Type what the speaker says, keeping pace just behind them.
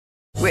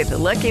With the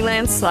Lucky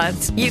Land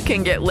Slots, you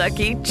can get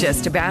lucky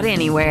just about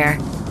anywhere.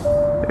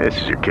 This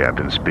is your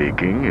captain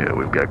speaking.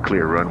 We've got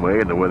clear runway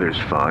and the weather's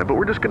fine, but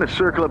we're just going to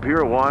circle up here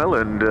a while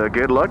and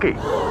get lucky.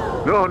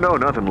 No,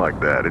 nothing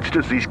like that. It's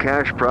just these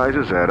cash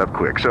prizes add up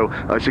quick. So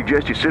I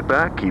suggest you sit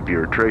back, keep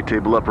your tray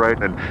table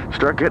upright, and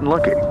start getting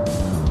lucky.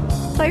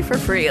 Play for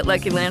free at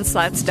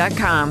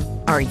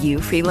LuckyLandSlots.com. Are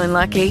you feeling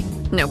lucky?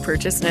 No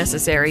purchase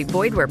necessary.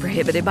 Void where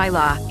prohibited by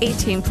law.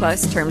 18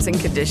 plus terms and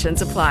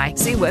conditions apply.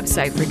 See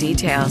website for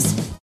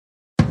details.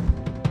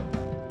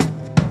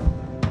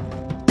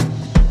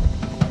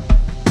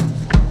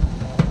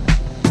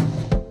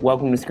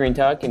 Welcome to Screen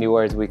Talk,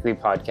 IndieWire's weekly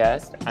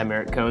podcast. I'm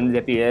Eric Cohn,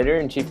 Deputy Editor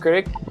and Chief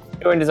Critic,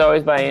 joined as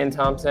always by Ann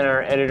Thompson,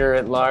 our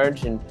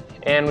Editor-at-Large.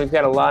 And we've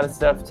got a lot of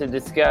stuff to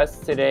discuss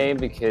today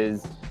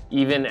because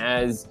even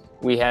as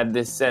we had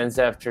this sense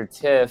after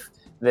TIFF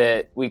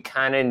that we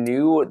kind of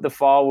knew what the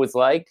fall was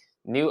like,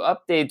 new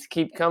updates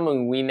keep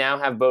coming. We now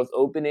have both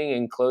opening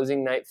and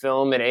closing night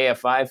film at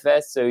AFI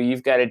Fest, so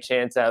you've got a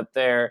chance out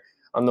there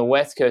on the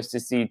West Coast to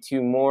see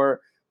two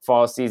more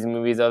fall season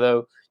movies.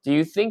 Although, do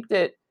you think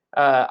that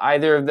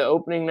either of the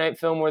opening night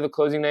film or the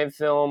closing night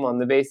film, On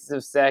the Basis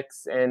of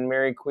Sex and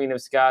Mary Queen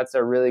of Scots,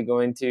 are really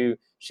going to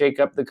shake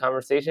up the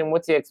conversation?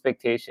 What's the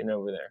expectation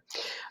over there?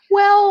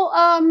 Well,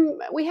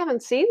 we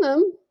haven't seen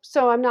them,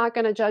 so I'm not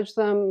going to judge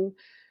them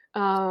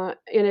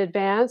in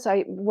advance.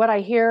 What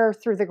I hear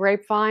through the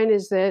grapevine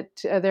is that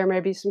there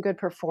may be some good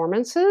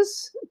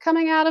performances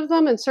coming out of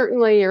them, and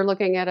certainly you're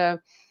looking at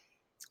a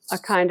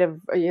kind of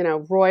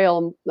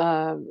royal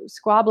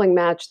squabbling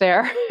match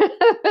there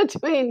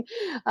between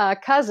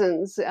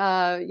cousins,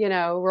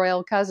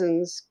 royal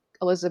cousins,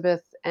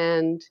 Elizabeth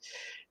and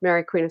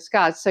Mary Queen of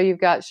Scots. So you've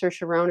got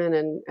Saoirse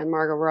Ronan and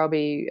Margot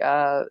Robbie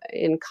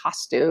in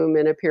costume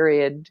in a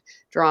period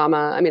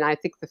drama. I mean, I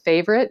think The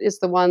Favorite is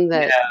the one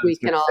that we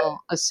can all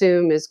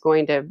assume is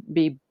going to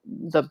be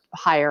the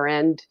higher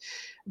end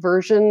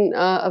version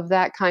of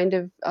that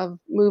kind of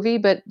movie.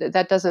 But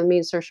that doesn't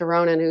mean Saoirse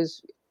Ronan,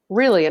 who's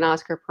really an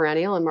Oscar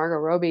perennial, and Margot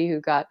Robbie, who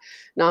got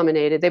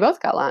nominated. They both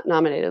got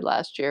nominated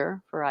last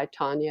year for I,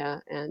 Tonya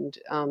and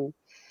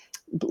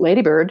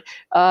Lady Bird.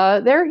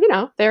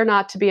 They're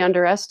not to be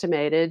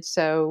underestimated.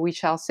 So we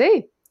shall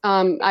see.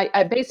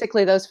 I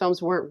basically, those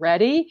films weren't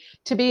ready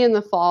to be in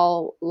the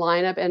fall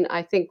lineup, and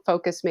I think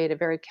Focus made a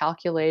very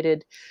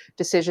calculated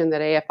decision that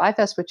AFI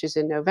Fest, which is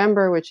in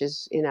November, which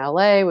is in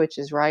LA, which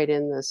is right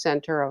in the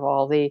center of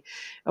all the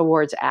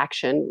awards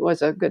action,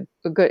 was a good.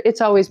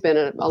 It's always been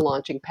a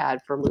launching pad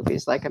for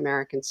movies like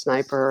American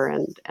Sniper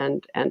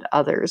and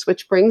others,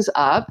 which brings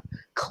up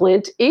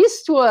Clint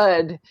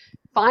Eastwood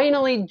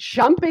finally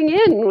jumping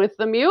in with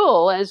the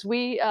mule, as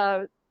we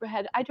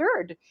I'd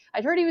heard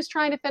he was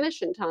trying to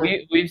finish in time.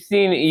 We've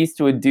seen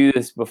Eastwood do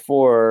this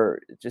before,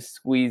 just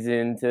squeeze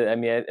into. I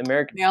mean,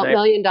 American Sniper. $1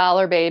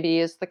 Million Baby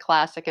is the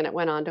classic, and it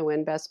went on to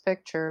win Best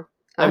Picture.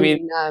 I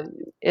mean,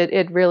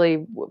 it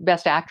really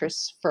Best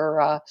Actress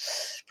for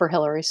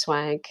Hilary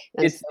Swank.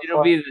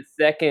 It'll be the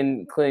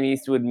second Clint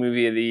Eastwood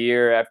movie of the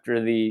year after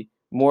the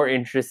more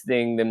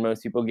interesting than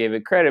most people gave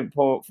it credit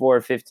for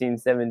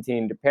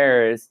 1517 to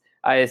Paris.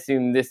 I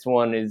assume this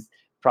one is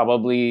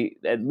probably,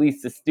 at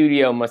least the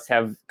studio must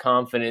have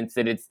confidence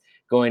that it's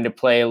going to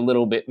play a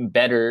little bit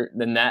better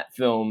than that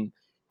film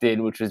did,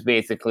 which was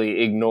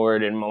basically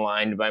ignored and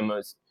maligned by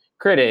most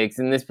critics.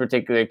 In this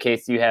particular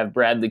case, you have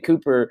Bradley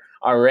Cooper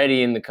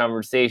already in the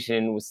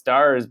conversation with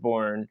Star is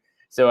Born.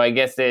 So I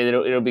guess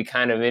it'll be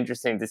kind of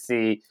interesting to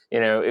see,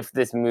 if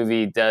this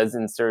movie does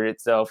insert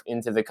itself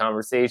into the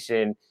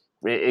conversation,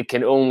 it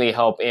can only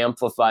help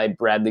amplify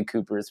Bradley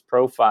Cooper's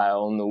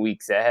profile in the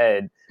weeks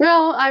ahead.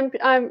 Well,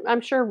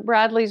 I'm sure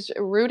Bradley's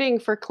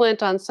rooting for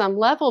Clint on some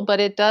level, but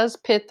it does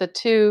pit the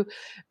two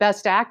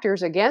best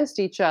actors against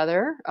each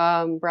other.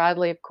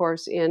 Bradley, of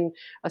course, in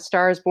A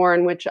Star is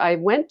Born, which I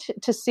went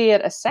to see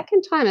it a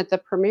second time at the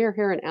premiere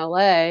here in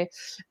LA.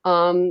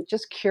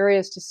 Just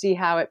curious to see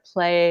how it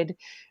played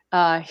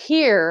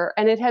here,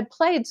 and it had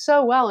played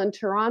so well in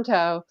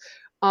Toronto.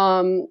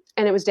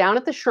 And it was down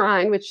at the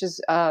Shrine, which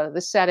is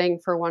the setting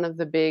for one of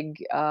the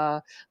big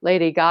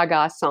Lady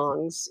Gaga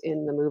songs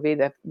in the movie,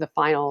 the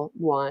final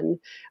one.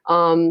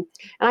 And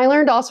I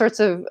learned all sorts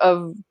of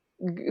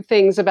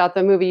things about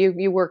the movie.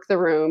 You work the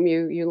room,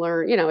 you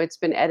learn, it's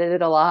been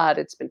edited a lot,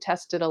 it's been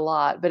tested a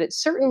lot, but it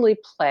certainly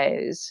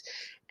plays.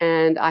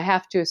 And I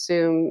have to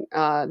assume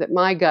that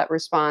my gut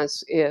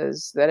response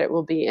is that it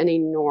will be an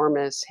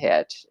enormous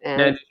hit. And,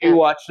 now, did you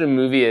watch the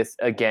movie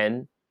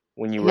again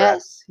when you were?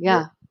 Yes,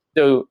 yeah.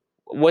 So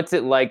what's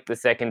it like the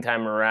second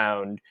time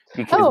around?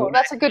 Because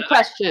that's a good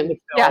question.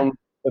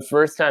 The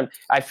first time,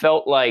 I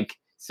felt like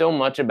so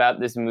much about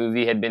this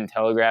movie had been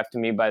telegraphed to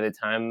me by the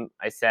time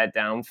I sat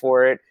down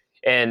for it.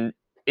 And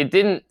it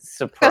didn't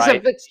surprise me.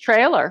 Because of its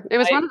trailer. It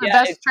was one of the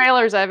best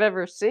trailers I've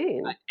ever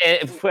seen.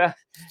 Well,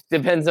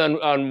 depends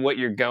on what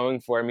you're going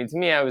for. I mean, to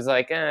me, I was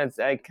like,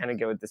 I kind of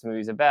get what this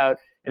movie's about.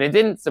 And it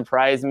didn't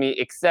surprise me,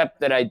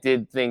 except that I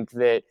did think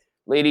that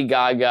Lady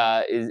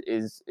Gaga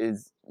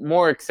is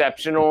more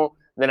exceptional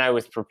I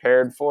was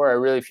prepared for. I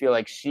really feel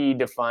like she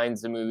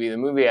defines the movie. The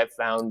movie I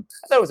thought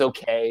it was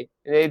okay.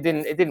 It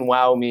didn't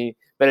wow me,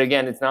 but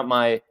again, it's not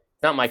my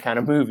kind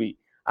of movie.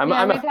 Yeah,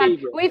 I'm a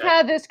favorite. we've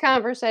had this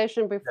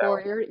conversation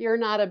before. No. You're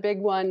not a big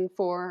one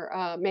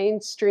for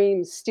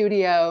mainstream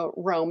studio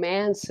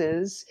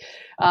romances,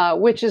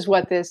 which is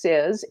what this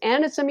is,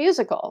 and it's a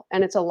musical,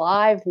 and it's a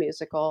live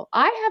musical.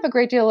 I have a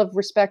great deal of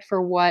respect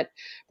for what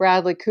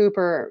Bradley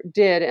Cooper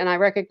did, and I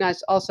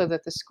recognize also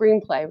that the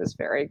screenplay was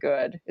very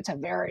good. It's a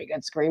very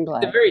good screenplay.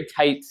 It's a very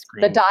tight The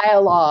screen.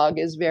 dialogue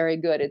is very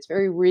good. It's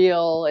very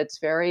real.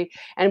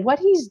 And what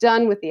he's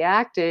done with the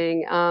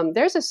acting.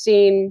 There's a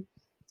scene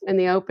in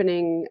the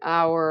opening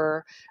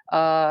hour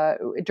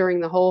during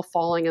the whole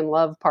falling in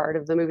love part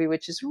of the movie,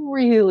 which is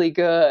really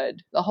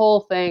good. The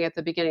whole thing at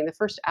the beginning, the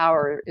first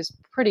hour is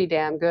pretty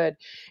damn good.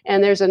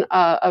 And there's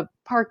a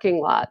parking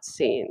lot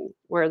scene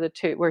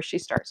where she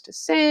starts to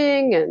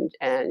sing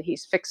and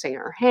he's fixing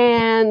her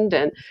hand,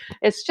 and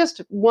it's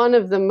just one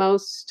of the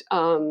most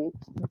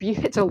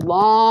it's a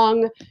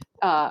long,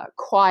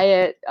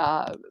 quiet,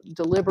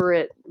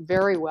 deliberate,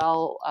 very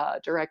well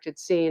directed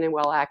scene and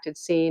well acted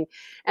scene.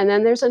 And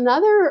then there's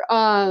another.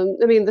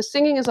 The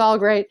singing is all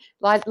great.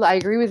 I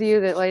agree with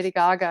you that Lady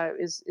Gaga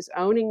is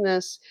owning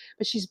this,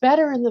 but she's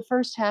better in the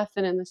first half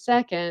than in the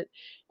second.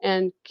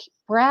 And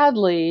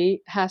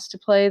Bradley has to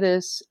play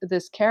this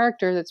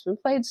character that's been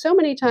played so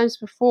many times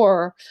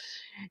before,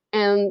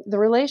 and the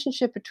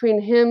relationship between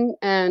him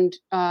and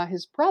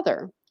his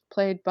brother,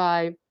 played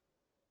by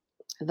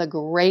the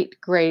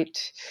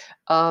great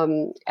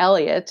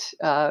Elliot,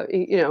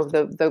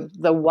 the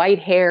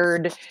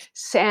white-haired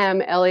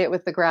Sam Elliott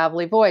with the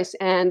gravelly voice,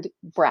 and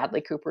Bradley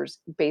Cooper's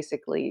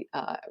basically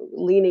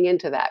leaning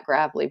into that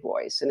gravelly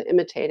voice and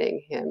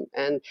imitating him,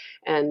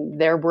 and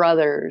their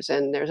brothers,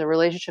 and there's a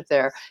relationship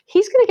there.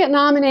 He's going to get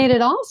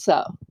nominated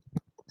also.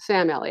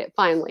 Sam Elliott,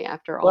 finally,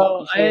 after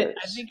all these years.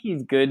 I think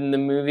he's good in the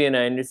movie, and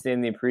I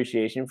understand the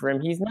appreciation for him.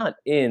 He's not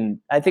in.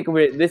 I think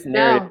this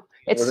narrative. No,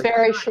 it's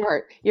very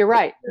short. You're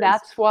right.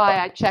 That's why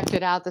I checked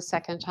it out the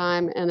second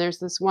time. And there's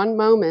this one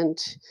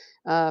moment,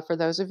 for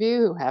those of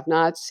you who have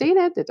not seen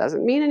it, it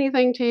doesn't mean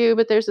anything to you,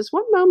 but there's this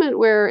one moment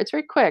where it's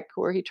very quick,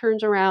 where he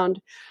turns around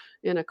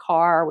in a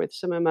car with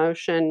some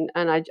emotion,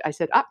 and I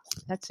said,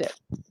 that's it.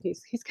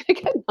 He's going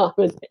to get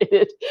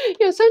nominated.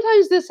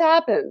 Sometimes this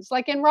happens.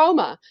 Like in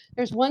Roma,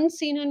 there's one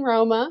scene in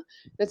Roma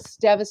that's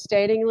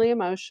devastatingly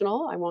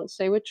emotional. I won't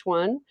say which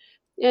one.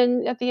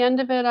 And at the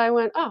end of it, I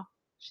went,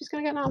 she's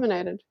going to get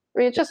nominated. I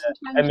mean, it's just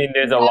sometimes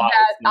there's a lot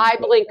that eye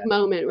blink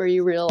moment where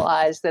you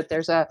realize that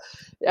there's an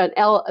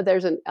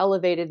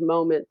elevated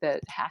moment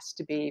that has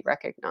to be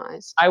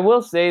recognized. I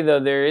will say though,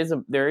 there is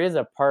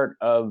a part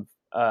of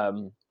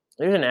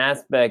there's an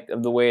aspect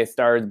of the way A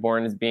Star Is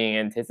Born is being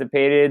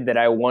anticipated that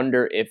I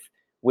wonder if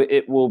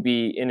it will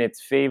be in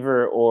its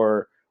favor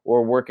or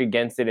work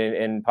against it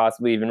and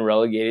possibly even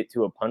relegate it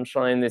to a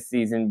punchline this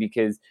season,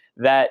 because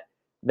that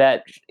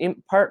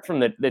in part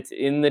from that's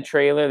in the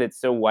trailer that's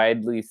so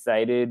widely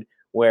cited,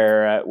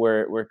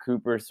 where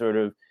Cooper sort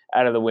of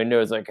out of the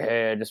window is like,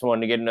 hey, I just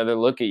wanted to get another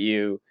look at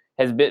you,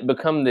 has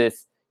become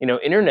this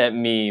internet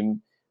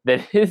meme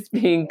that is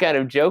being kind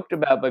of joked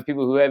about by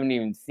people who haven't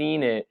even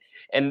seen it.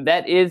 And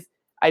that is,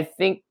 I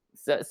think,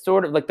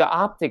 sort of like the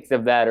optics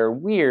of that are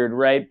weird,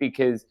 right?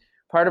 Because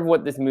part of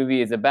what this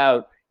movie is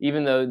about,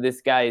 even though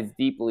this guy is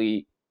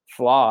deeply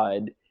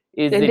flawed,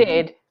 is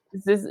Indeed.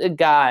 This is a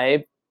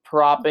guy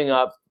propping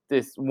up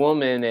this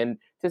woman and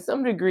to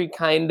some degree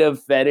kind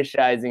of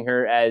fetishizing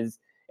her as,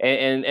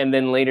 and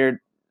then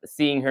later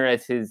seeing her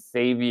as his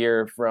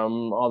savior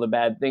from all the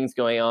bad things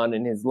going on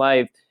in his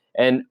life.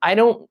 And I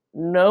don't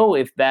know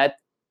if that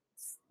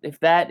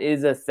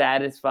is a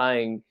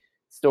satisfying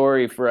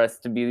story for us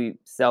to be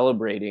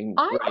celebrating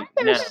right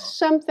now.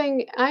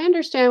 Something, I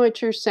understand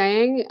what you're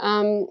saying,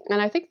 and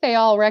I think they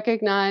all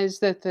recognize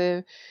that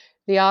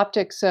the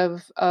optics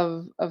of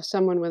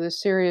someone with a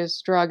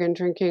serious drug and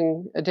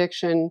drinking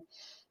addiction,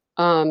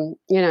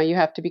 you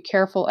have to be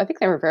careful. I think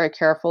they were very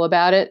careful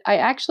about it. I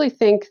actually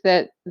think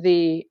that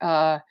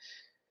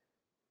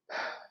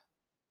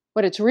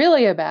what it's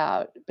really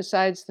about,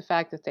 besides the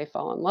fact that they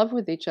fall in love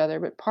with each other,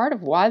 but part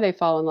of why they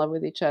fall in love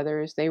with each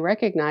other is they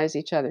recognize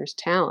each other's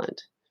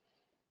talent.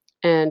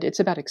 And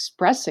it's about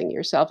expressing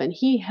yourself. And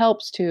he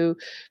helps to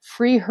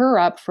free her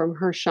up from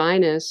her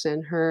shyness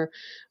and her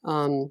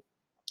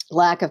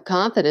lack of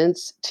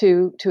confidence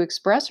to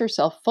express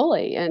herself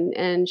fully.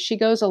 And she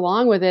goes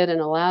along with it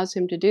and allows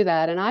him to do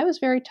that. And I was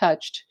very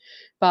touched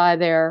by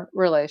their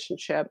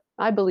relationship.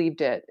 I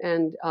believed it.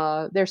 And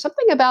there's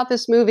something about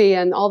this movie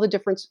and all the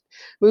different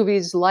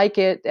movies like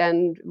it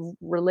and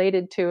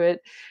related to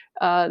it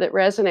that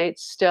resonates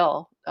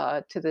still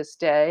to this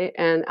day.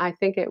 And I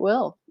think it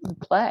will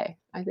play.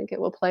 I think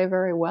it will play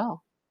very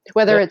well.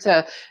 Whether it's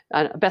a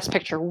Best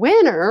Picture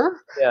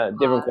winner,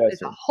 different question.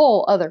 It's a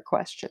whole other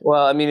question.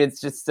 Well, I mean, it's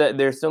just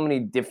there's so many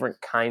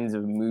different kinds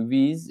of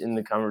movies in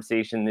the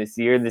conversation this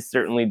year. This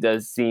certainly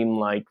does seem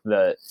like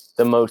the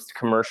most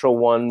commercial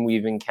one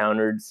we've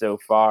encountered so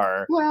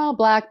far. Well,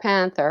 Black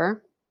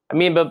Panther. I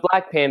mean, but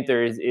Black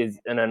Panther is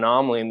an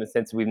anomaly in the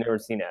sense we've never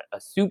seen a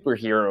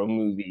superhero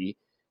movie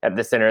at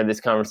the center of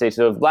this conversation.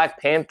 So if Black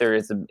Panther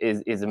is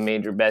a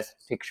major Best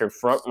Picture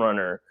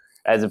frontrunner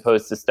as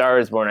opposed to Star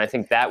is Born, I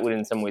think that would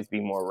in some ways be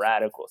more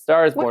radical.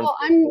 Star is Born. Well,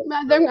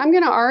 I'm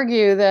going to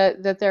argue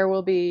that there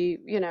will be,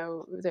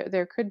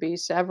 there could be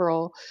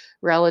several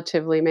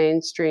relatively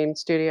mainstream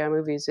studio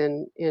movies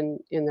in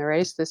the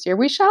race this year.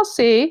 We shall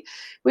see.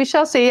 We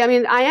shall see. I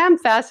mean, I am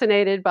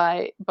fascinated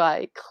by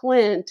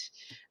Clint.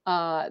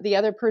 The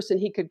other person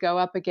he could go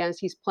up against,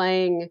 he's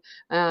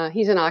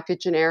an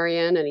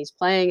octogenarian, and he's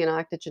playing an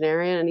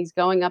octogenarian, and he's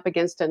going up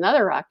against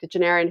another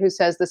octogenarian who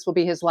says this will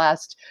be his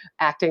last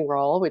acting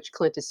role, which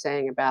Clint is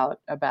saying about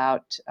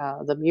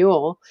the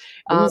Mule,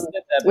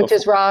 which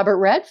is Robert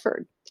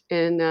Redford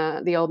in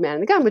The Old Man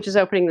and the Gun, which is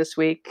opening this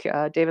week,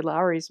 David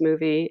Lowery's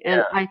movie.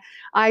 And Yeah.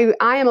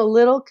 I am a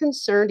little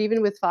concerned,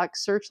 even with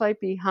Fox Searchlight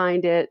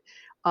behind it,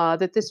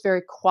 that this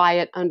very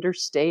quiet,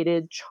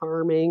 understated,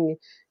 charming,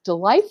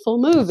 delightful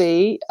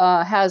movie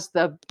has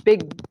the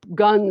big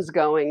guns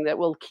going that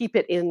will keep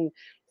it in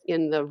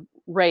the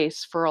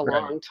race for a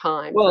long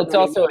time. Well,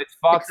 it's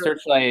Fox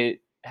Searchlight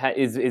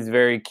is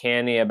very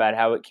canny about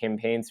how it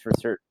campaigns for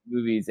certain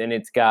movies, and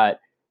it's got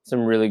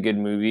some really good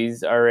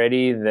movies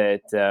already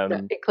that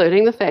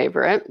including The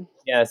Favorite.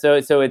 Yeah, so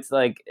it's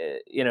like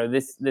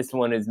this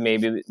one is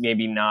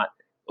maybe not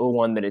a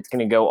one that it's going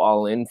to go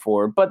all in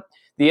for, but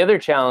the other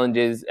challenge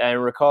is, and I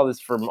recall this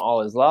from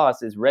All Is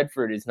Lost, is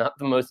Redford is not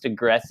the most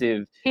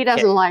aggressive. He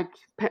doesn't like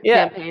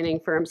campaigning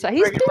for himself.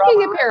 He's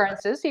making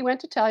appearances. He went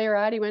to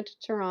Telluride. He went to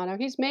Toronto.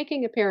 He's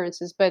making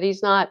appearances, but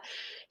he's not.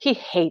 He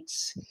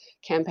hates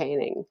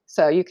campaigning.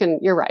 So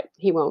you're right.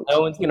 He won't.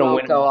 No one's going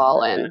to go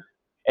all in.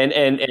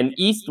 And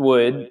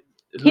Eastwood,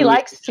 he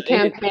likes to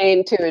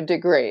campaign to a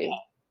degree.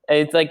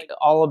 It's like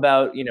all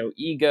about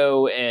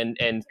ego and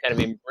kind of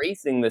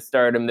embracing the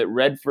stardom that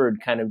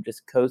Redford kind of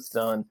just coasts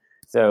on.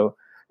 So,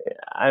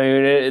 I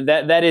mean,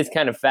 that is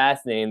kind of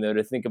fascinating, though,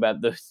 to think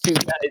about those two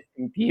guys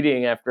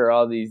competing after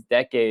all these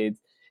decades.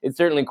 It's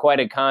certainly quite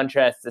a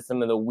contrast to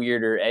some of the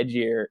weirder,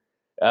 edgier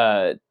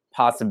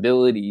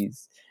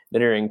possibilities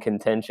that are in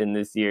contention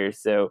this year.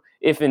 So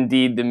if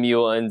indeed The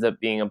Mule ends up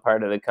being a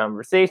part of the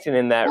conversation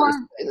in that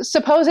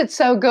suppose it's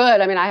so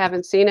good. I mean, I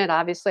haven't seen it,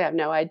 obviously, I have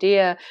no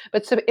idea.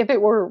 But so if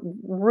it were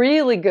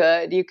really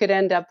good, you could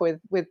end up with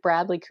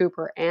Bradley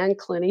Cooper and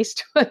Clint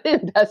Eastwood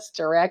in Best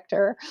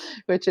Director,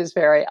 which is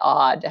very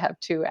odd to have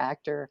two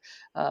actor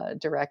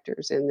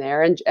directors in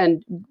there.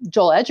 And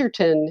Joel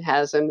Edgerton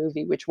has a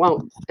movie which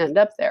won't end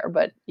up there,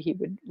 but he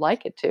would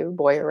like it to,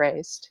 Boy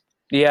Erased.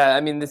 Yeah,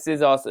 I mean, this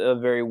is also a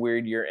very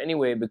weird year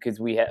anyway, because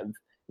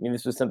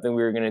this was something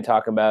we were going to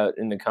talk about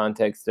in the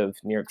context of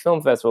New York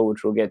Film Festival,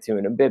 which we'll get to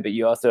in a bit, but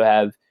you also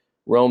have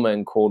Roma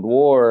and Cold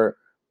War,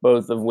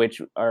 both of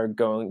which are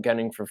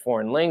gunning for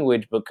foreign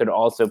language, but could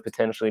also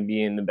potentially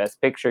be in the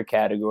Best Picture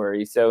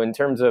category. So in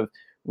terms of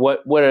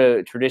what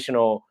a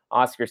traditional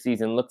Oscar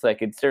season looks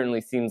like, it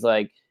certainly seems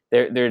like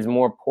there's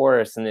more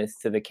porousness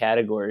to the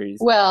categories.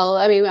 Well,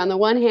 I mean, on the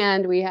one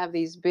hand, we have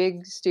these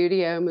big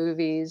studio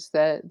movies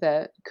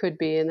that could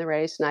be in the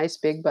race, nice,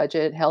 big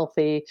budget,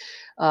 healthy,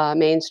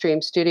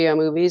 mainstream studio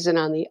movies. And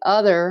on the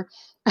other,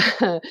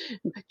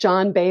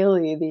 John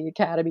Bailey, the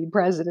Academy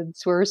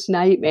president's worst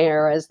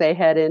nightmare, as they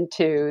head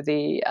into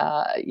the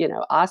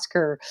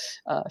Oscar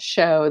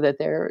show that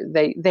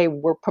they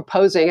were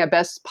proposing a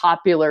Best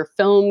Popular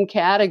Film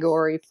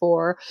category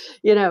for,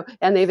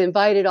 and they've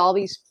invited all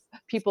these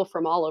people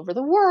from all over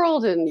the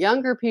world and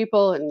younger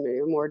people and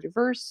more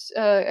diverse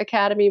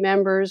Academy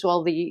members.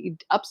 Well, the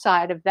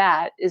upside of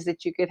that is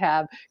that you could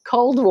have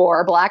Cold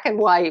War, black and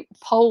white,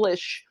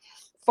 Polish,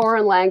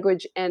 foreign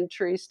language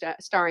entry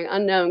starring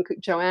unknown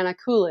Joanna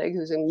Kulig,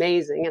 who's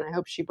amazing, and I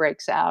hope she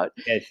breaks out.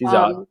 Yeah, she's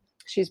awesome.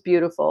 She's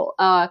beautiful.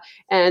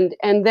 And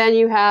then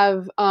you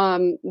have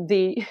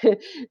the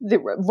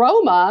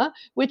Roma,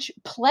 which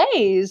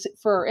plays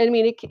for, I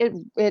mean,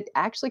 it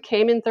actually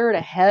came in third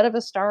ahead of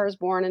A Star is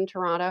Born in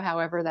Toronto.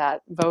 However,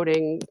 that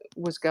voting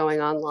was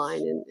going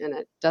online and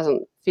it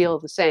doesn't feel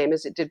the same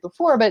as it did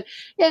before. But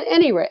at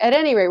any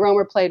rate,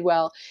 Roma played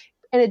well.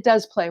 And it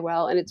does play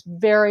well, and it's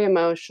very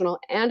emotional,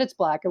 and it's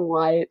black and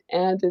white,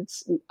 and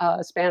it's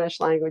Spanish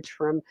language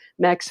from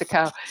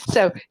Mexico.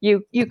 So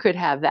you could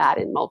have that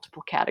in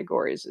multiple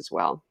categories as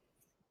well.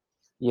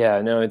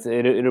 Yeah, no,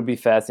 it'll be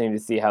fascinating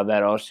to see how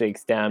that all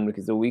shakes down,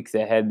 because the weeks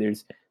ahead,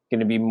 there's going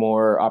to be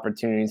more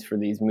opportunities for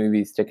these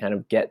movies to kind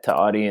of get to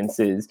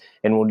audiences,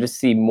 and we'll just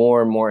see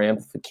more and more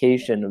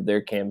amplification of their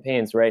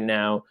campaigns. Right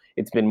now,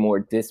 it's been more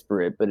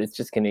disparate, but it's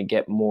just going to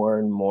get more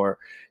and more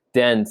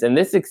dense. And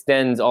this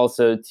extends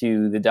also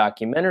to the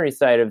documentary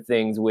side of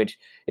things, which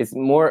is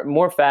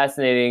more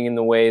fascinating in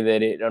the way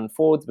that it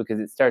unfolds, because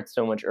it starts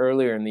so much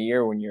earlier in the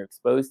year when you're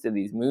exposed to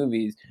these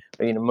movies.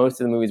 But,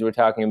 most of the movies we're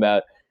talking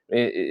about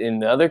in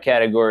the other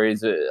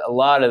categories, a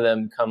lot of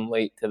them come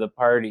late to the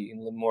party,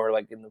 more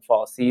like in the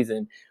fall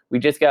season. We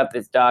just got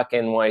this Doc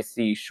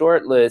NYC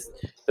shortlist.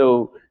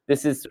 So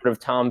this is sort of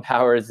Tom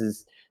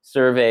Powers'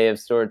 survey of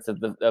sorts of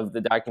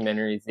the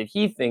documentaries that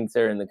he thinks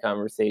are in the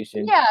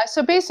conversation. Yeah,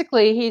 so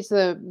basically he's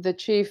the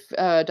chief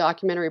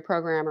documentary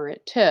programmer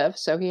at TIFF,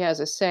 so he has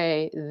a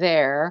say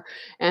there.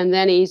 And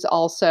then he's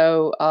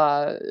also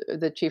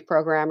the chief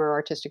programmer,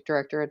 artistic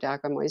director at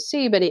DACA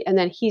Moisi, and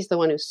then he's the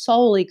one who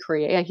solely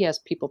create. He has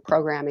people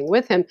programming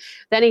with him.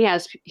 Then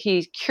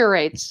he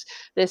curates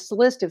this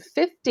list of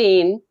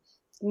 15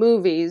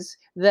 movies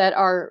that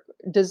are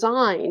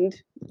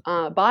designed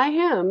by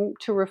him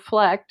to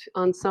reflect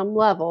on some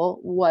level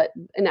what.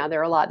 Now there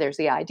are a lot. There's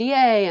the IDA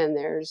and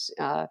there's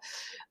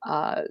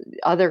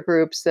other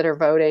groups that are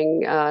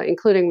voting,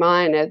 including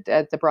mine at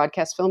the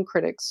Broadcast Film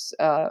Critics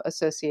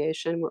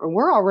Association.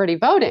 We're already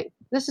voting.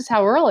 This is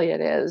how early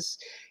it is.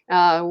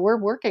 We're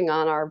working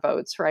on our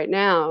votes right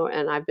now,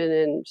 and I've been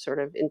in sort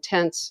of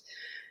intense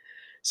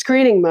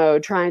screening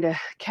mode trying to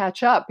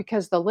catch up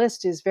because the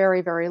list is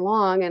very, very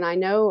long. And I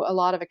know a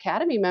lot of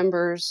Academy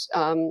members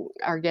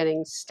are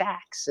getting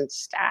stacks and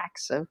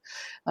stacks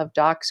of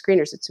doc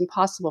screeners. It's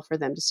impossible for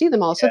them to see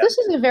them all. So this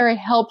is a very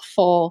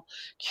helpful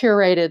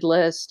curated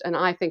list, and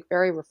I think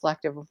very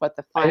reflective of what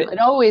the final, it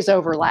always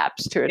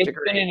overlaps to a degree.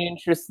 It's been an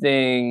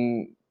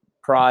interesting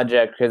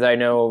project because I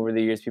know over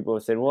the years people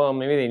have said, well,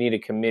 maybe they need a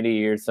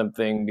committee or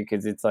something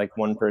because it's like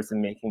one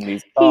person making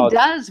these calls. He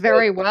does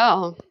very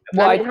well.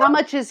 I mean, how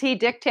much is he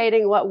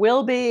dictating what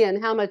will be,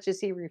 and how much is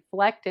he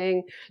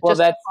reflecting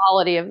the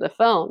quality of the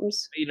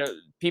films? You know,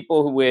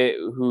 people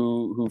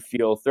who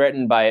feel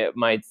threatened by it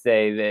might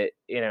say that,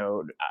 you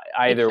know,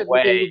 either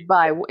way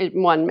by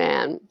one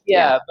man.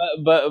 Yeah.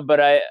 But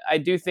I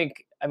do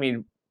think, I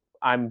mean,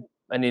 I'm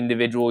an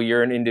individual,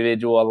 you're an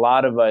individual. A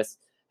lot of us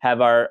have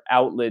our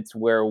outlets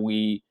where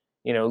we,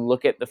 you know,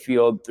 look at the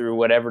field through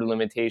whatever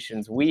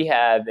limitations we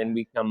have, and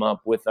we come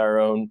up with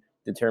our own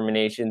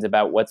determinations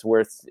about what's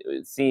worth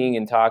seeing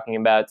and talking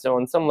about. So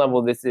on some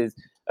level, this is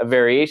a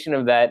variation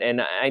of that.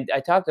 And I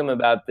talked to him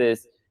about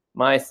this.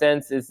 My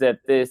sense is that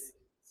this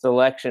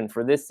selection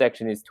for this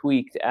section is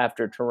tweaked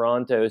after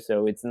Toronto.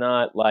 So it's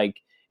not like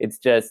it's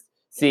just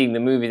seeing the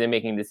movies and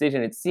making a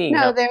decision. It's seeing.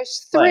 No,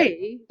 there's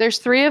three. There's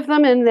three of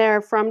them in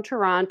there from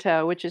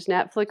Toronto, which is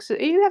Netflix.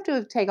 You have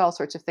to take all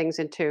sorts of things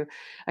into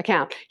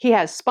account. He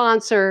has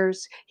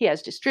sponsors. He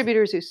has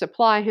distributors who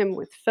supply him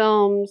with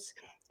films.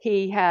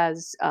 He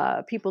has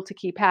people to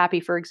keep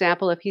happy. For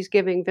example, if he's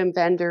giving Wim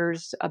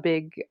Wenders a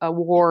big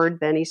award,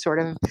 then he sort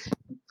of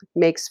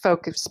makes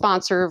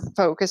sponsor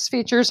focus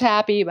features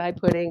happy by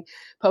putting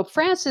Pope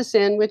Francis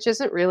in, which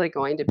isn't really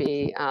going to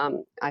be,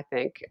 I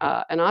think,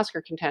 an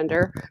Oscar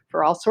contender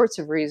for all sorts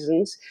of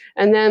reasons.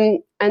 And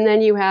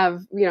then you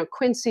have, you know,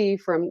 Quincy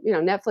from, you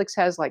know, Netflix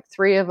has like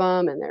 3 of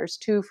them, and there's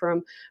 2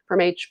 from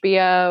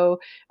HBO.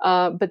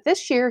 But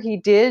this year he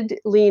did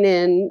lean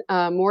in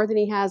more than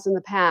he has in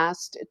the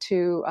past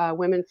to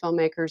women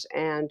filmmakers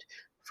and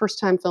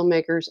first-time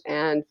filmmakers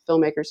and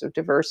filmmakers of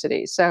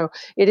diversity. So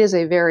it is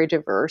a very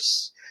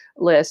diverse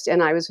list,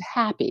 and I was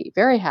happy,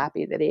 very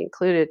happy that he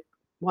included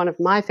one of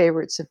my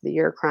favorites of the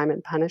year, Crime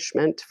and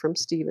Punishment from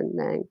Stephen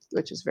Meng,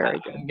 which is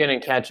very good. I'm going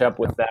to catch up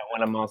with that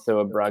one. I'm also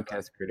a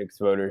Broadcast Critics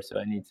voter, so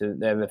I need to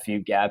have a few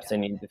gaps I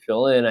need to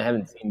fill in. I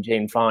haven't seen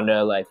Jane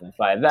Fonda, Life in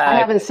 5 Acts. I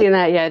haven't seen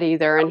that yet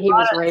either, and he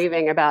was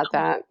raving about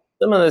that.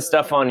 Some of the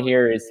stuff on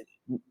here is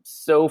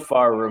so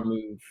far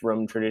removed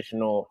from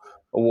traditional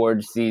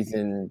award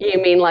season. You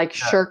mean like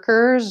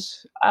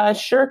Shirkers?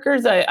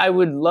 Shirkers, I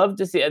would love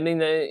to see. I mean,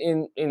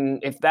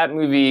 if that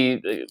movie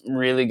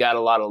really got a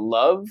lot of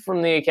love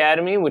from the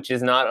Academy, which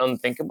is not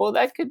unthinkable,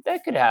 that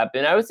could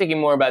happen. I was thinking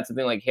more about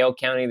something like Hale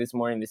County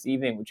this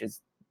evening, which is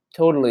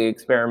totally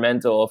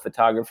experimental.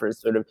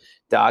 Photographers sort of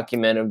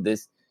document of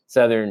this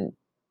Southern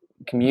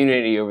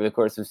community over the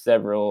course of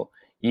several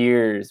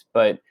years,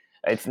 but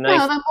it's nice.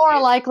 No, the more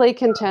likely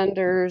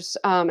contenders,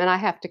 and I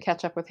have to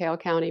catch up with Hale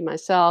County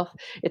myself.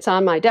 It's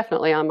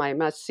definitely on my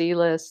must-see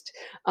list.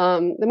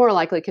 The more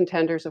likely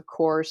contenders, of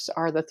course,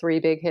 are the 3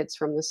 big hits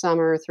from the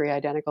summer: 3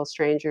 Identical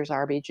Strangers,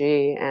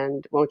 RBG,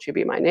 and Won't You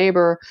Be My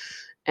Neighbor.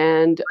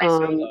 And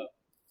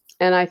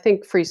I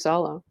think Free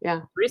Solo,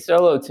 yeah. Free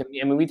Solo, to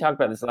me, I mean, we talked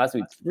about this last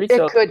week.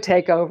 It could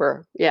take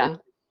over, yeah.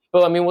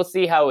 Well, I mean, we'll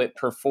see how it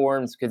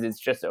performs because it's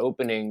just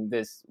opening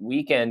this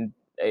weekend.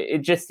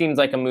 It just seems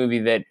like a movie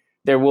that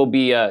there will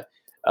be a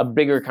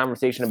bigger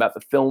conversation about the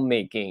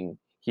filmmaking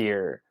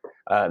here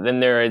than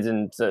there is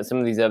in some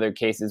of these other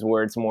cases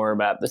where it's more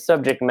about the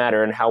subject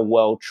matter and how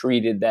well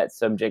treated that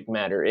subject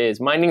matter is.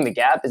 Minding the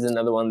Gap is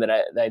another one that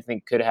I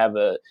think could have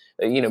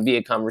be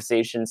a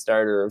conversation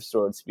starter of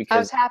sorts. Because I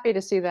was happy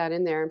to see that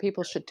in there, and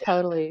people should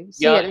totally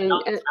see it. And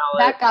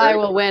that guy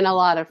will win a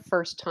lot of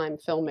first-time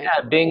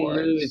filmmaker Bing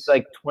awards. Liu is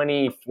like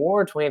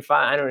 24, 25.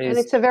 I don't know. And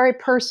it's a very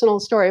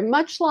personal story,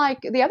 much like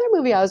the other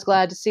movie I was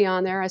glad to see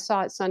on there. I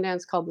saw at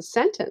Sundance called The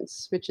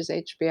Sentence, which is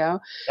HBO.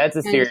 That's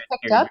a series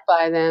picked up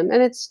by them,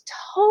 and it's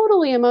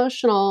totally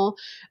emotional,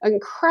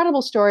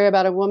 incredible story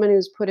about a woman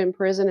who's put in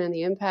prison and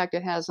the impact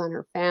it has on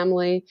her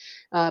family,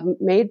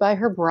 made by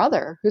her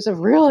brother, who's a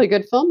really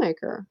good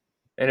filmmaker.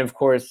 And of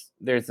course,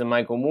 there's the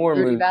Michael Moore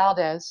Rudy movie,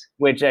 Valdez,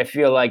 which I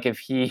feel like if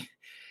he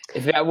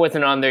if that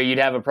wasn't on there, you'd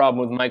have a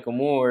problem with Michael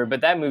Moore.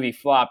 But that movie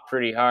flopped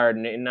pretty hard,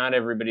 and not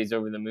everybody's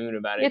over the moon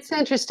about it. It's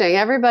interesting.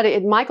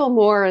 Michael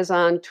Moore is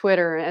on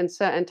Twitter, and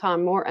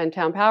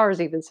Tom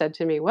Powers even said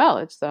to me, "Well,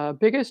 it's the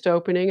biggest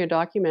opening a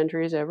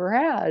documentary's ever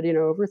had.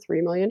 Over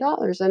 $3 million."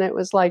 And it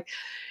was like,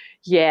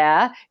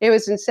 yeah, it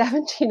was in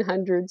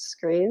 1,700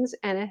 screens,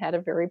 and it had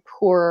a very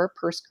poor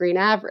per screen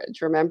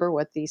average. Remember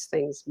what these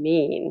things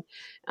mean.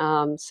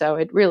 So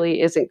it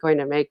really isn't going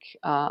to make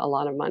a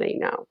lot of money.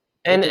 No,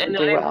 And it didn't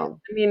and do I, well.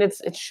 I mean,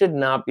 it should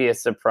not be a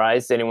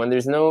surprise to anyone.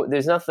 There's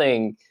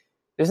nothing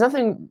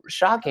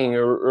shocking,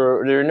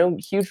 or there are no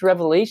huge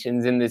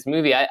revelations in this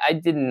movie. I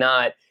did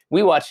not.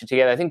 We watched it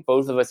together. I think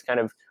both of us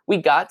we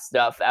got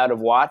stuff out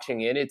of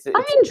watching it.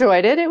 I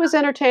enjoyed it. It was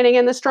entertaining,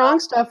 and the strong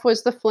stuff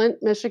was the Flint,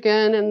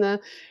 Michigan, and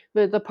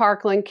the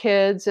Parkland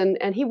kids,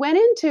 and he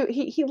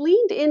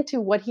leaned into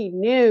what he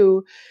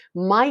knew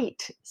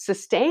might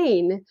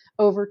sustain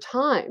over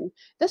time.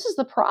 This is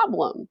the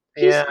problem.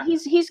 Yeah.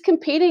 He's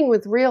competing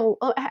with real.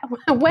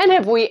 When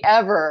have we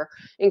ever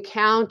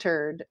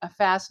encountered a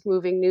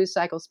fast-moving news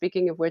cycle?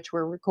 Speaking of which,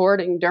 we're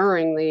recording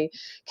during the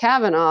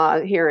Kavanaugh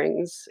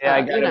hearings. Yeah,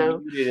 I got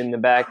it muted in the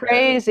background.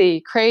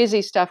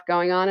 Crazy stuff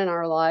going on in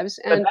our lives,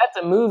 But that's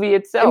a movie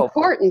itself.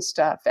 Important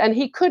stuff, and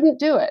he couldn't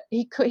do it.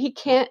 He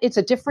can't. It's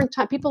a different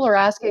time. People are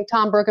asking.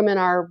 Tom Brueggemann,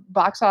 our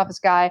box office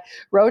guy,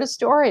 wrote a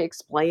story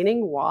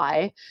explaining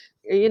why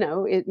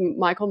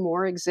Michael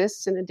Moore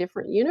exists in a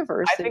different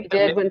universe than he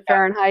did when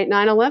Fahrenheit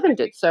 9/11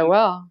 did so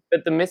well.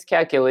 But the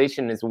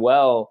miscalculation as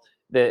well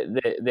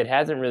that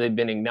hasn't really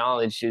been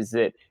acknowledged is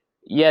that,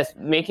 yes,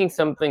 making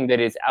something that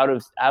is out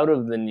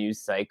of the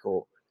news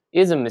cycle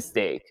is a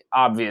mistake,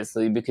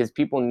 obviously, because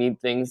people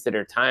need things that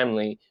are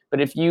timely.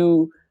 But if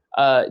you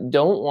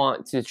don't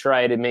want to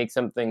try to make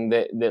something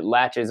that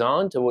latches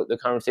on to what the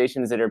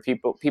conversations that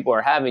people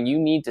are having, you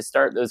need to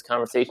start those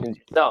conversations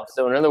yourself.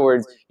 So in other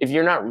words, if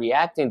you're not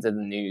reacting to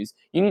the news,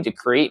 you need to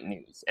create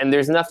news, and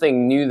there's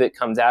nothing new that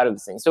comes out of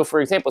this thing. So for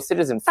example,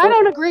 Citizen Flint, I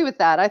don't agree with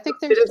that. I think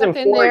there's stuff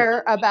in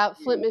there about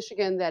Flint,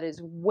 Michigan that is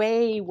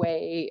way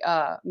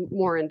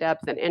more in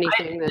depth than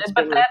anything that's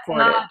been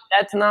reported.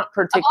 That's not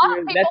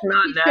particular. That's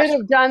not national. Should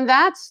have done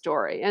that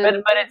story, and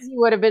but he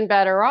would have been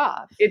better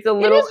off. It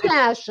is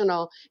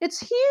national. It's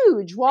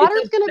huge.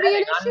 Water's going to be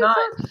an issue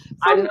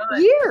for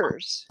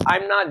years.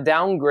 I'm not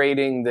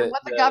downgrading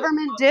what the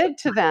government did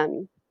to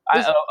them.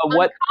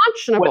 What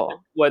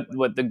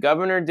the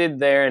governor did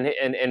there,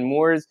 and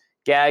Moore's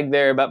gag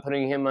there about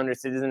putting him under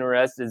citizen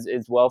arrest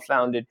is well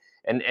founded,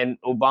 and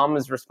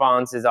Obama's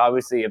response is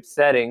obviously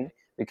upsetting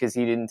because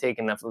he didn't take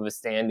enough of a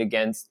stand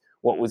against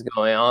what was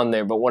going on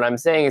there. But what I'm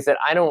saying is that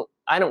I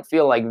don't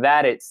feel like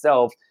that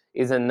itself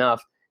is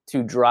enough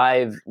to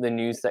drive the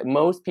news.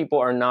 Most people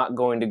are not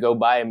going to go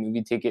buy a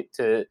movie ticket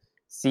to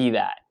see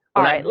that.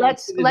 All right,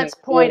 let's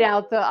point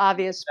out the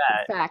obvious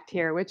fact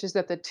here, which is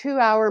that the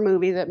 2-hour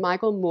movie that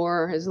Michael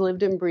Moore has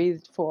lived and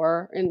breathed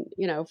for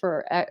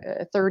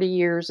 30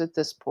 years at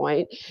this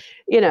point,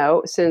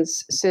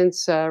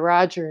 since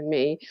Roger and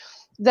Me,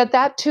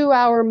 that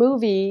 2-hour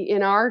movie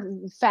in our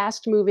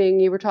fast moving,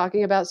 you were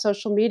talking about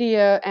social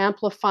media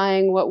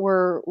amplifying what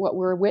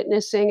we're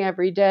witnessing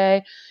every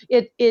day.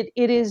 It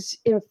is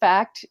in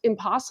fact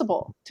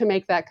impossible to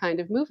make that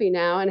kind of movie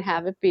now and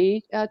have it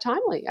be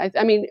timely.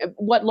 I mean,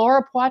 what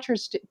Laura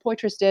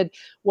Poitras did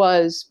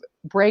was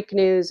break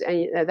news,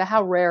 and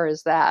how rare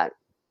is that?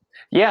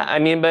 Yeah, I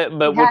mean, but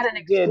what had an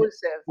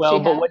exclusive.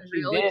 But what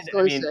she did,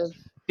 I mean,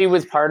 she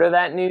was part of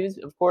that news,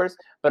 of course,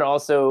 but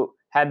also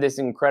had this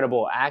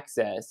incredible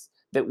access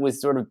that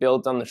was sort of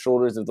built on the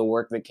shoulders of the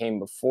work that came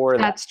before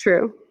that. That's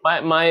true.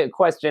 My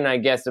question, I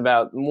guess,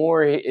 about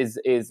Moore is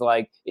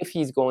like, if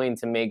he's going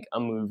to make a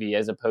movie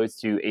as opposed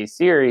to a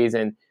series,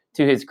 and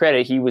to his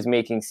credit, he was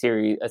making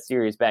a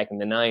series back in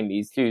the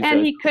 90s too.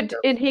 And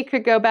he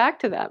could go back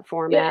to that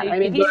format. Yeah, I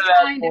mean, he's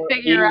trying to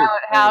figure out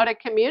how to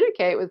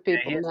communicate with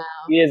people now.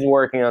 He is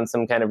working on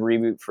some kind of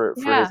reboot for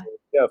his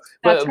show.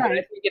 But I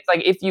think it's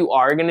like, if you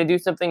are going to do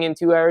something in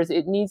 2 hours,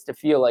 it needs to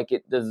feel like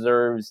it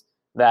deserves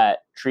that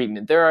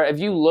treatment. If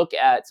you look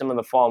at some of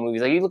the fall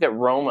movies, like you look at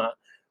Roma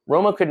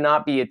could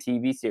not be a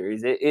TV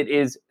series. It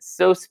is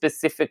so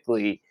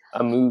specifically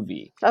a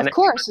movie. Of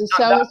course, and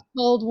so is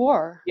Cold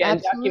War. Yeah,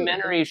 absolutely.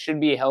 And documentaries should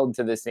be held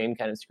to the same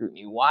kind of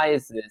scrutiny. Why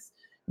is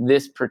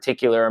this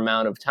particular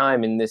amount of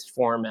time in this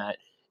format?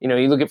 You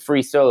look at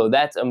Free Solo,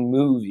 that's a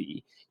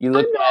movie. I'm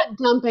not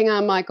dumping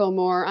on Michael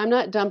Moore. I'm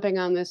not dumping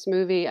on this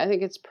movie. I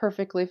think it's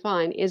perfectly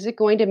fine. Is it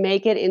going to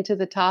make it into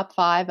the top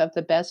 5 of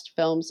the best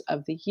films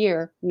of the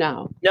year?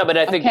 No. No, but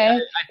I think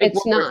it's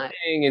what not. we're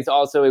saying is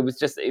also it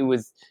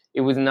was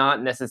it was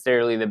not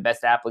necessarily the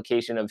best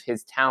application of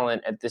his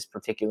talent at this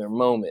particular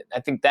moment. I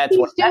think that's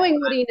He's doing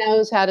what he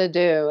knows how to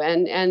do,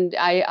 and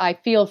I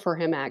feel for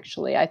him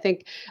actually. I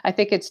think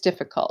it's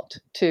difficult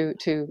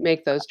to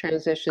make those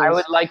transitions. I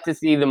would like to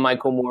see the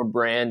Michael Moore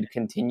brand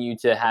continue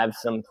to have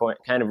some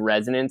kind of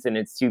resonance, and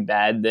it's too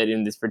bad that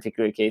in this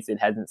particular case it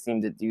hasn't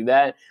seemed to do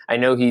that. I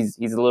know he's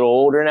a little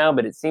older now,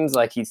 but it seems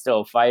like he's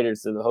still a fighter.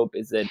 So the hope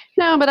is that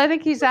no, but I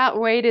think he's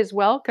outweighed his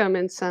welcome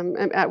in some.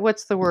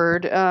 What's the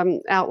word?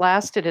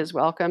 Outlasted his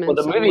welcome in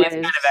the some movie ways. is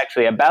kind of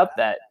actually about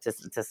that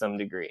to some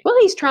degree. Well,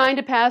 he's trying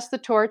to pass the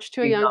torch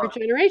to a younger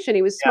generation.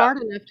 He was smart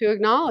enough to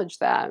acknowledge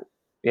that.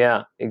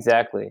 Yeah,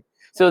 exactly.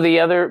 So the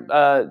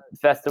other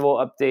festival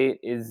update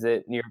is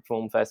that New York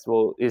Film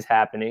Festival is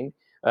happening.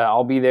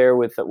 I'll be there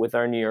with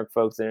our New York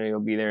folks, and you'll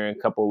be there in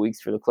a couple of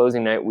weeks for the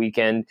closing night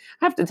weekend.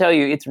 I have to tell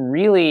you, it's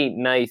really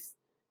nice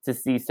to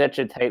see such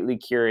a tightly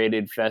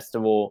curated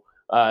festival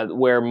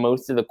where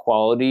most of the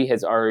quality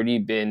has already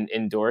been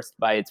endorsed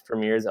by its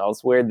premieres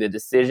elsewhere. The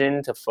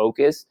decision to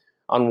focus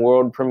on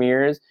world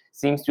premieres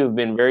seems to have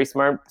been very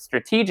smart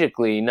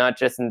strategically, not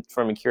just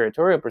from a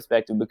curatorial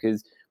perspective,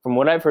 because from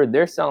what I've heard,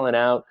 they're selling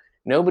out.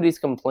 Nobody's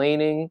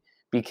complaining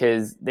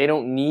because they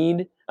don't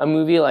need a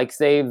movie like,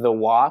 say, The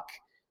Walk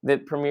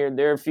that premiered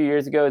there a few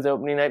years ago as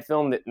opening night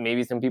film that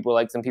maybe some people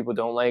like, some people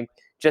don't like,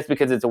 just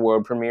because it's a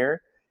world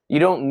premiere. You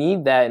don't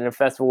need that in a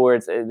festival where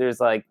there's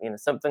like,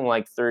 something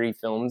like 30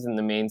 films in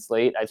the main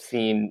slate. I've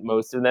seen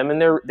most of them, and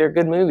they're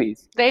good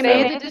movies. They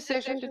made the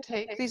decision to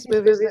take these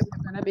movies that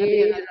were going to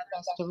be in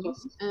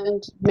festivals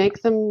and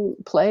make them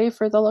play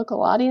for the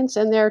local audience,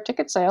 and their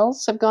ticket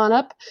sales have gone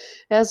up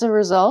as a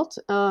result.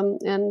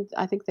 And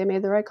I think they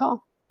made the right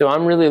call. So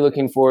I'm really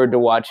looking forward to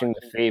watching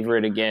The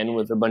Favorite again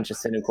with a bunch of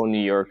cynical New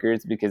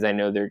Yorkers, because I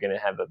know they're going to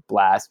have a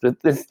blast with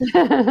this.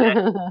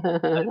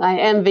 I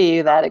envy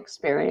you that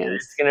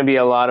experience. It's going to be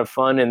a lot of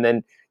fun, and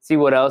then see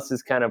what else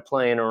is kind of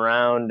playing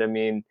around. I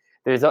mean,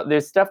 there's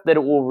stuff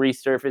that will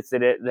resurface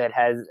that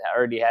has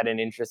already had an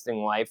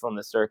interesting life on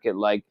the circuit,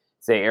 like,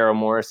 say, Errol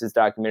Morris's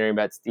documentary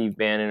about Steve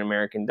Bannon,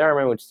 American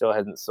Dharma, which still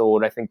hasn't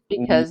sold. I think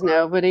because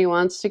nobody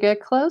wants to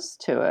get close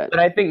to it. But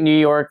I think New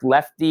York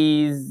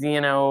lefties, they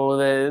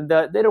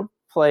don't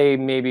play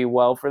maybe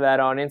well for that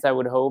audience, I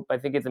would hope. I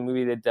think it's a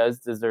movie that does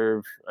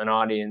deserve an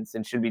audience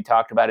and should be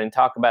talked about, and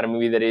talk about a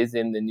movie that is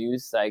in the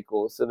news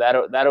cycle. So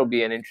that'll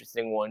be an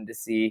interesting one to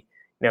see,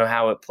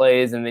 how it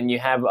plays. And then you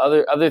have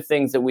other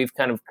things that we've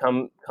kind of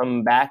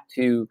come back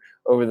to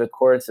over the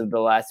course of the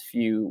last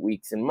few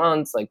weeks and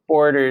months, like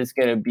Borders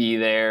going to be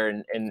there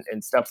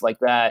and stuff like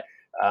that.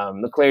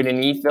 The Claire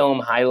Denis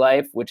film High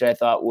Life, which I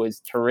thought was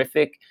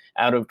terrific,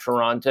 out of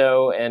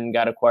Toronto and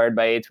got acquired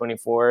by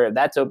A24.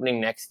 That's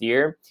opening next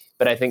year,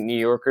 but I think New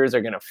Yorkers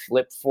are going to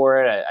flip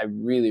for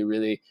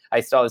it. I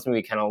saw this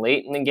movie kind of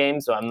late in the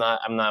game, so I'm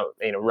not,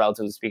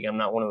 relatively speaking, I'm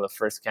not one of the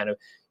first kind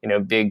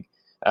of big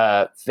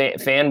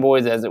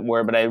fanboys, as it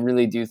were, but I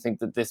really do think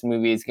that this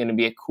movie is going to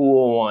be a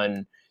cool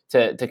one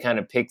to kind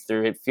of pick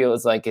through. It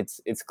feels like it's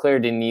Claire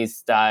Denis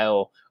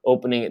style,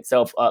 opening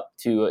itself up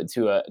to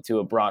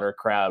a broader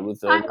crowd.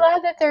 I'm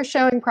glad that they're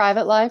showing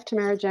Private Life,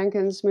 Tamara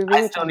Jenkins' movie.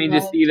 I still need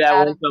to see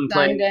that one. So I'm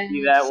planning to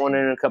see that one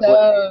in a couple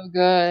of days. So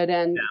good,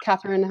 and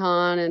Catherine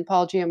Hahn and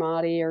Paul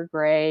Giamatti are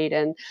great,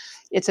 and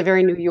it's a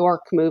very New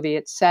York movie.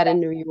 It's set in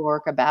New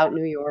York, about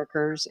New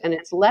Yorkers, and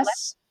it's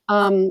less.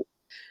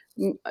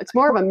 It's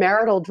more of a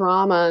marital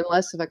drama and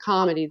less of a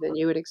comedy than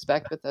you would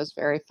expect with those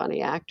very funny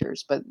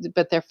actors, but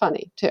they're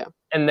funny too.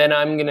 And then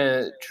I'm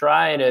gonna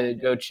try to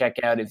go check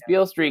out If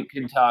Beale Street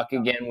Could Talk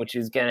Again, which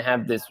is gonna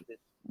have this,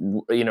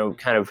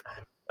 kind of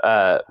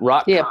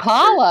rock the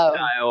Apollo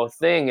style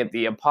thing at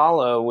the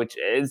Apollo, which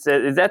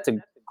that's a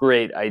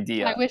great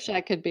idea. I wish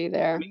I could be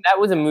there. I mean, that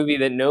was a movie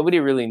that nobody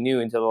really knew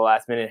until the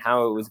last minute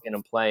how it was going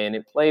to play, and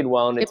it played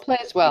well. And it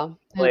plays well.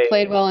 It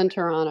played well in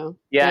Toronto.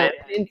 Yeah,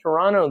 in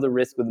Toronto, the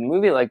risk with a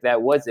movie like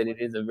that was that it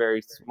is a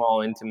very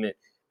small, intimate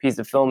piece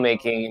of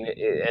filmmaking,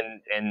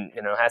 and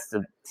has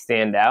to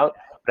stand out.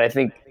 But I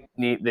think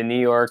the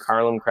New York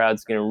Harlem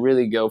crowd's going to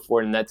really go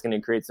for it, and that's going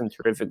to create some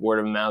terrific word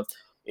of mouth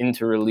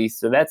into release.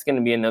 So that's going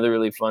to be another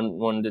really fun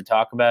one to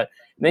talk about.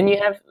 And then you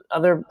have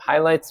other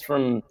highlights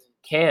from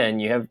Cannes.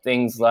 You have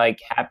things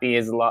like Happy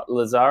as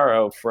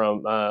Lazzaro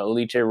from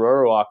Alice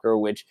Rohrwacher,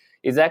 which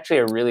is actually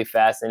a really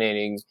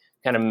fascinating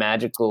kind of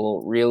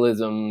magical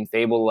realism,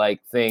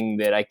 fable-like thing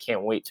that I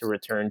can't wait to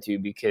return to,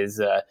 because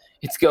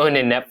it's going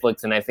to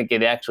Netflix, and I think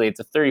it's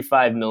a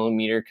 35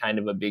 millimeter kind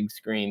of a big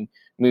screen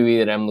movie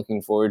that I'm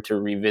looking forward to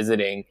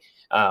revisiting.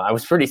 I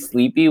was pretty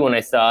sleepy when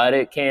I saw it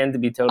at Cannes, to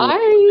be totally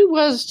honest. I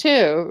was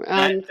too,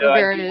 for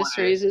various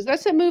reasons.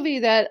 That's a movie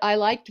that I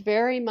liked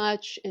very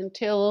much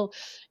until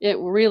it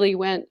really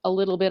went a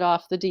little bit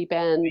off the deep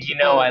end.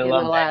 I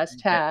love the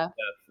last half.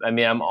 Stuff. I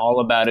mean, I'm all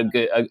about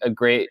a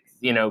great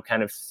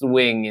kind of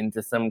swing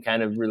into some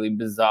kind of really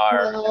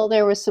bizarre. Well,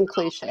 there was some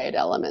cliched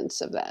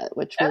elements of that,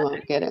 which we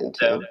won't get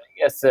into.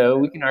 So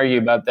we can argue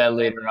about that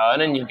later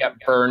on. And you got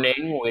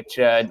Burning, which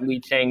Lee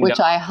Chang-dong, which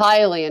I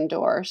highly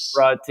endorse,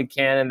 brought to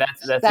Cannes.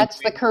 That's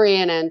the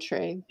Korean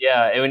entry.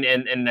 Yeah,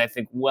 and I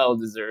think well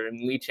deserved.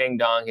 And Lee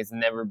Chang-dong has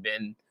never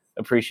been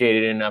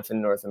appreciated enough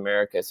in North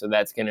America, so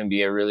that's going to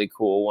be a really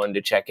cool one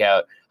to check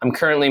out. I'm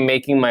currently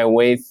making my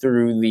way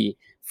through the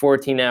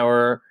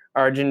 14-hour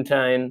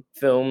Argentine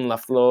film La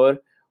Flor,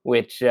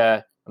 which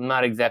I'm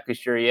not exactly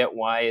sure yet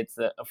why it's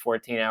a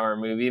 14-hour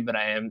movie, but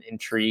I am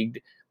intrigued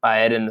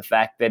by it, and the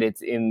fact that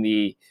it's in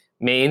the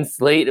main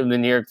slate of the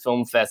New York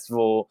Film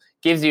Festival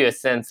gives you a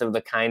sense of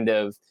the kind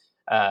of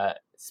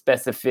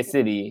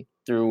specificity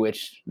through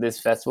which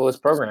this festival is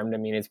programmed. I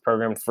mean, it's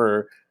programmed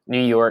for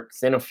New York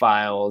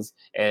cinephiles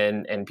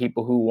and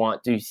people who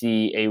want to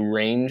see a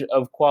range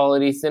of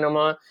quality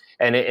cinema.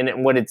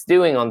 And what it's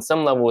doing on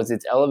some level is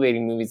it's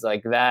elevating movies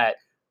like that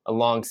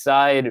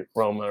alongside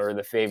Roma or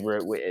The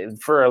Favorite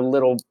for a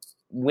little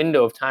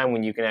window of time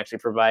when you can actually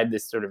provide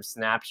this sort of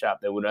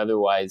snapshot that would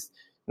otherwise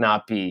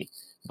not be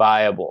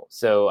viable.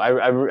 So I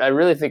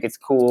really think it's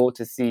cool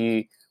to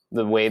see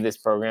the way this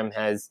program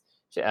has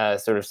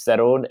sort of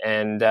settled,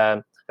 and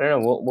I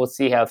don't know, we'll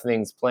see how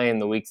things play in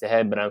the weeks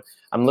ahead, but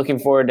I'm looking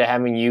forward to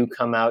having you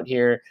come out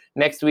here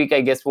next week. I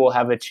guess we'll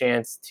have a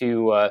chance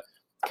to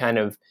kind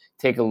of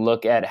take a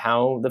look at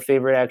how The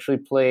Favorite actually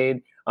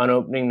played on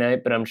opening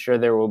night, but I'm sure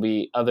there will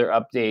be other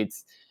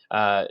updates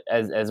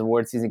as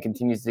award season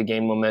continues to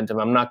gain momentum.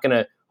 I'm not going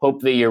to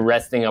hope that you're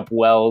resting up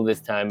well this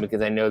time,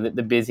 because I know that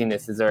the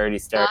busyness has already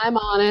started. I'm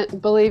on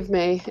it. Believe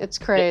me, it's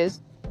crazy.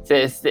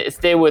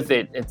 Stay with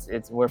it.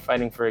 We're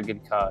fighting for a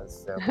good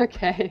cause. So.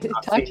 Okay.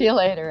 Talk to you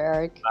later,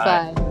 Eric.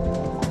 Bye.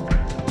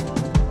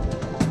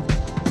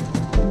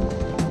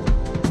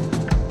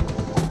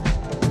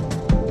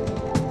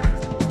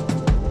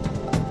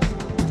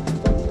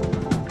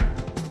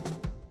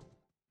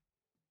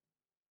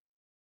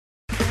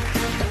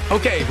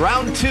 Okay,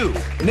 round two.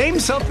 Name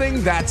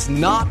something that's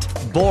not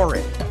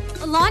boring.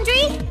 A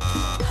laundry?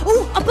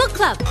 Ooh, a book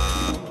club.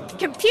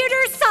 Computer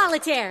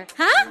solitaire,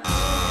 huh?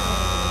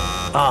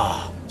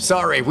 Ah,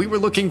 sorry, we were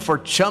looking for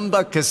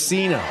Chumba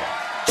Casino.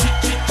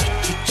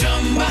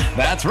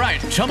 That's right,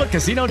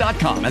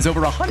 ChumbaCasino.com has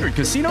over 100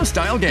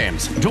 casino-style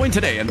games. Join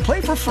today and play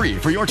for free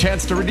for your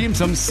chance to redeem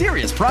some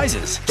serious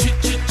prizes.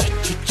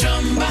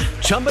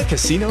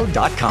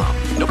 ChumbaCasino.com.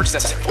 No purchase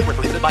necessary. Void where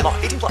prohibited by law.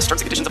 18+ terms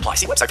and conditions apply.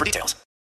 See website for details.